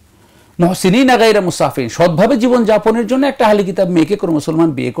 যদি মুহসিনিনা গায়রা মুসাফিরিন, সৎভাবে জীবন যাপনের জন্য একটা আহলে কিতাব মেয়েকে কোনো মুসলমান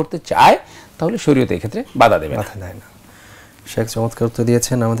বিয়ে করতে চায়, তাহলে শরীয়ত এই ক্ষেত্রে বাধা দেবে না। শেখ চমৎকার উত্তর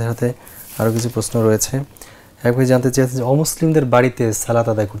দিয়েছেন। আমাদের হাতে আরো কিছু প্রশ্ন রয়েছে। এক ভাই জানতে চেয়েছেন যে অমুসলিমদের বাড়িতে সালাত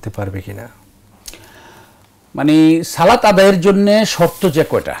আদায় করতে পারবে কিনা? মানে সালাত আদায়ের জন্য শর্ত যে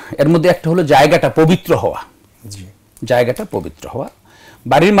কয়টা, এর মধ্যে একটা হলো জায়গাটা পবিত্র হওয়া। জি, জায়গাটা পবিত্র হওয়া।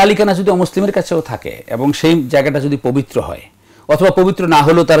 বাড়ির মালিকানা যদি অমুসলিমের কাছেও থাকে এবং সেই জায়গাটা যদি পবিত্র হয়, অথবা পবিত্র না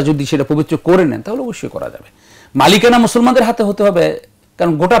হলেও তারা যদি সেটা পবিত্র করে নেন, তাহলে অবশ্যই করা যাবে। মালিকানা মুসলমানদের হাতে হতে হবে,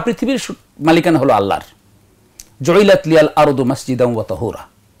 কারণ গোটা পৃথিবীর মালিকানা হলো আল্লাহর। জয়লাত লিয়াল আরদু মাসজিদাম ওয়া তাহুরা,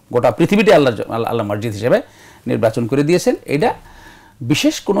 গোটা পৃথিবীটি আল্লাহ মসজিদ হিসেবে নির্বাচন করে দিয়েছেন। এটা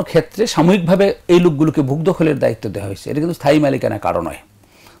বিশেষ কোনো ক্ষেত্রে সাময়িকভাবে এই লোকগুলোকে ভোগ দখলের দায়িত্ব দেওয়া হয়েছে, এটা কিন্তু স্থায়ী মালিকানা কারণ নয়।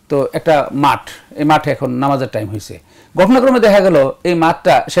 তো একটা মাঠ, এই মাঠে এখন নামাজের টাইম হয়েছে, ঘটনাক্রমে দেখা গেল এই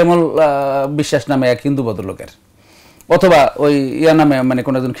মাঠটা শ্যামল বিশ্বাস নামে এক হিন্দু ভদ্রলোকের, অথবা ওই ইয়া নামে মানে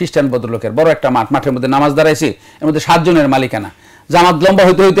কোনো একজন খ্রিস্টান ভদ্রলোকের বড় একটা মাঠ, মাঠের মধ্যে নামাজ দাঁড়াইছি, এর মধ্যে 7 জনের মালিকানা, জামাত লম্বা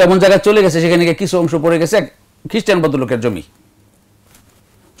হইতে হইতে এমন জায়গায় চলে গেছে সেখানে কিছু অংশ পড়ে গেছে খ্রিস্টান ভদ্রলোকের জমি।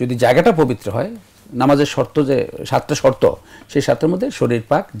 যদি জায়গাটা পবিত্র হয়, নামাজের শর্ত যে 7টা শর্ত, সেই 7টার মধ্যে শরীর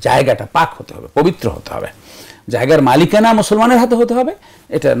পাক, জায়গাটা পাক হতে হবে, পবিত্র হতে হবে, জায়গার মালিকানা মুসলমানের হাতে হতে হবে,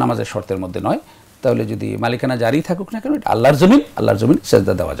 এটা নামাজের শর্তের মধ্যে নয়। তাহলে যদি মালিকানা জারি থাকুক না কেন, এটা আল্লাহর জমিন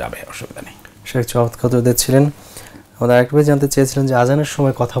সেজদা দেওয়া যাবে, অসুবিধা নেই। শেখ চমৎকার উত্তর দিচ্ছিলেন। আমাদের আরেকবার জানতে চেয়েছিলেন যে আজানের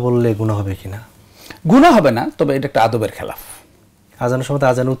সময় কথা বললে গুনাহ হবে কিনা? গুনাহ হবে না, তবে এটা একটা আদবের খেলাফ। আজানের সময়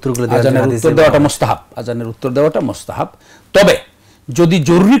আজানের উত্তরগুলো আজানের উত্তর দেওয়াটা মুস্তাহাব, আজানের উত্তর দেওয়াটা মুস্তাহাব। তবে যদি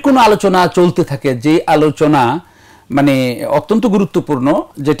জরুরি কোনো আলোচনা চলতে থাকে, যে আলোচনা মানে অত্যন্ত গুরুত্বপূর্ণ,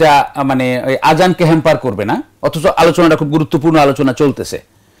 যেটা মানে আজানকে হ্যাম্পার করবে না, অথচ আলোচনাটা খুব গুরুত্বপূর্ণ আলোচনা চলতেছে,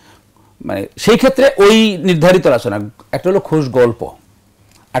 মানে সেই ক্ষেত্রে ওই নির্ধারিত আলোচনা, একটা হলো খোশ গল্প,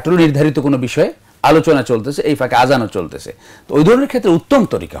 একটা হলো নির্ধারিত কোনো বিষয়ে আলোচনা চলতেছে, এই ফাঁকে আজানও চলতেছে, তো ওই ধরনের ক্ষেত্রে উত্তম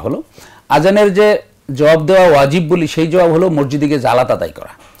তরিকা হলো আজানের যে জবাব দেওয়া ওয়াজিব বলি, সেই জবাব হলো মসজিদে গিয়ে জালাত আদায়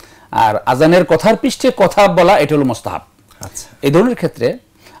করা, আর আজানের কথার পৃষ্ঠে কথা বলা এটা হলো মুস্তাহাব। আচ্ছা, এই ধরনের ক্ষেত্রে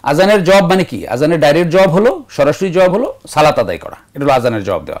আজানের জবাব মানে কি? আজানের ডাইরেক্ট জবাব হলো, সরাসরি জবাব হলো সালাত আদায় করা, এটা হলো আজানের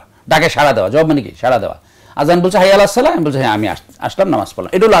জবাব দেওয়া, ডাকে সাড়া দেওয়া। জবাব মানে কি? সাড়া দেওয়া। আজান বলছে হাইয়া আলাস সালাহ, আমি বলছি হ্যাঁ আমি আসলাম, নামাজ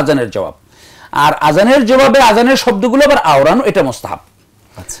পড়লাম, এটা হলো আজানের জবাব। আর আজানের জবাবে আজানের শব্দগুলো আবার আওড়ানো, এটা মুস্তাহাব।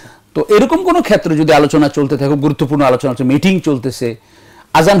 আচ্ছা, তো এরকম কোনো ক্ষেত্রে যদি আলোচনা চলতে থাকে, গুরুত্বপূর্ণ আলোচনা হচ্ছে, মিটিং চলতেছে,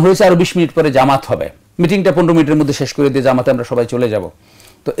 আজান হয়েছে আরো 20 মিনিট পরে জামাত হবে, মিটিংটা 15 মিনিটের মধ্যে শেষ করে দিয়ে জামাতে আমরা সবাই চলে যাব,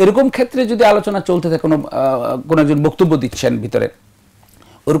 তো এরকম ক্ষেত্রে যদি আলোচনা চলতে থাকে, কোনো একজন বক্তব্য দিচ্ছেন ভিতরে,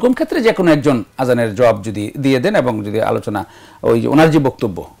 ওরকম ক্ষেত্রে যে কোনো একজন আজানের জবাব যদি দিয়ে দেন, এবং যদি আলোচনা ওই যে ওনার যে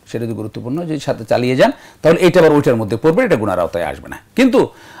বক্তব্য সেটা যদি গুরুত্বপূর্ণ, যদি সাথে চালিয়ে যান, তাহলে এটা আবার ওইটার মধ্যে পড়বে, এটা গুনার আওতায় আসবে না। কিন্তু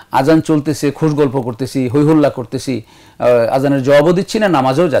আজান চলতেছে, খোশ গল্প করতেছি, হইহল্লা করতেছি, আজানের জবাবও দিচ্ছি না,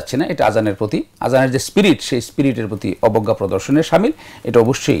 নামাজেও যাচ্ছি না, এটা আজানের প্রতি, আজানের যে স্পিরিট, সেই স্পিরিটের প্রতি অবজ্ঞা প্রদর্শনের শামিল, এটা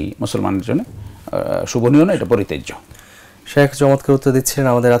অবশ্যই মুসলমানের জন্য শুভনীয় না, এটা পরিত্যাজ্য। শেখ চমৎকার উত্তর দিচ্ছিলেন।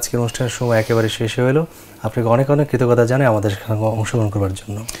 আমাদের আজকের অনুষ্ঠানের সময় একেবারে শেষ হয়ে এলো। আপনাকে অনেক অনেক কৃতজ্ঞতা জানাই আমাদের সাথে অংশগ্রহণ করবার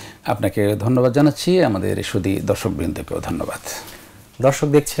জন্য। আপনাকে ধন্যবাদ জানাচ্ছি, আমাদের সুধী দর্শকবৃন্দকেও ধন্যবাদ। দর্শক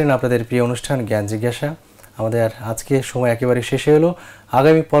দেখছিলেন আপনাদের প্রিয় অনুষ্ঠান জ্ঞান জিজ্ঞাসা। আমাদের আজকে সময় একেবারে শেষ হয়ে এলো।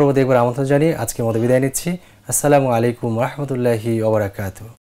 আগামী পর্ব দেখবার আমন্ত্রণ জানিয়ে আজকের মতো বিদায় নিচ্ছি। আসসালামু আলাইকুম রাহমাতুল্লাহি ওয়া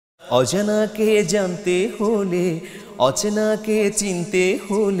বারাকাতুহু। অজানাকে জানতে হলে, অচেনাকে চিনতে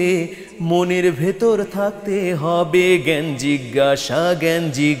হলে, মনের ভেতর থাকতে হবে জ্ঞান জিজ্ঞাসা, জ্ঞান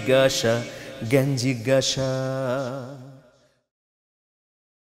জিজ্ঞাসা, জ্ঞান জিজ্ঞাসা।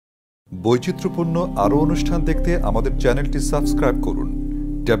 বৈচিত্র্যপূর্ণ আরও অনুষ্ঠান দেখতে আমাদের চ্যানেলটি সাবস্ক্রাইব করুন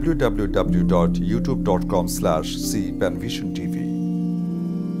www.youtube.com/cpanvision TV।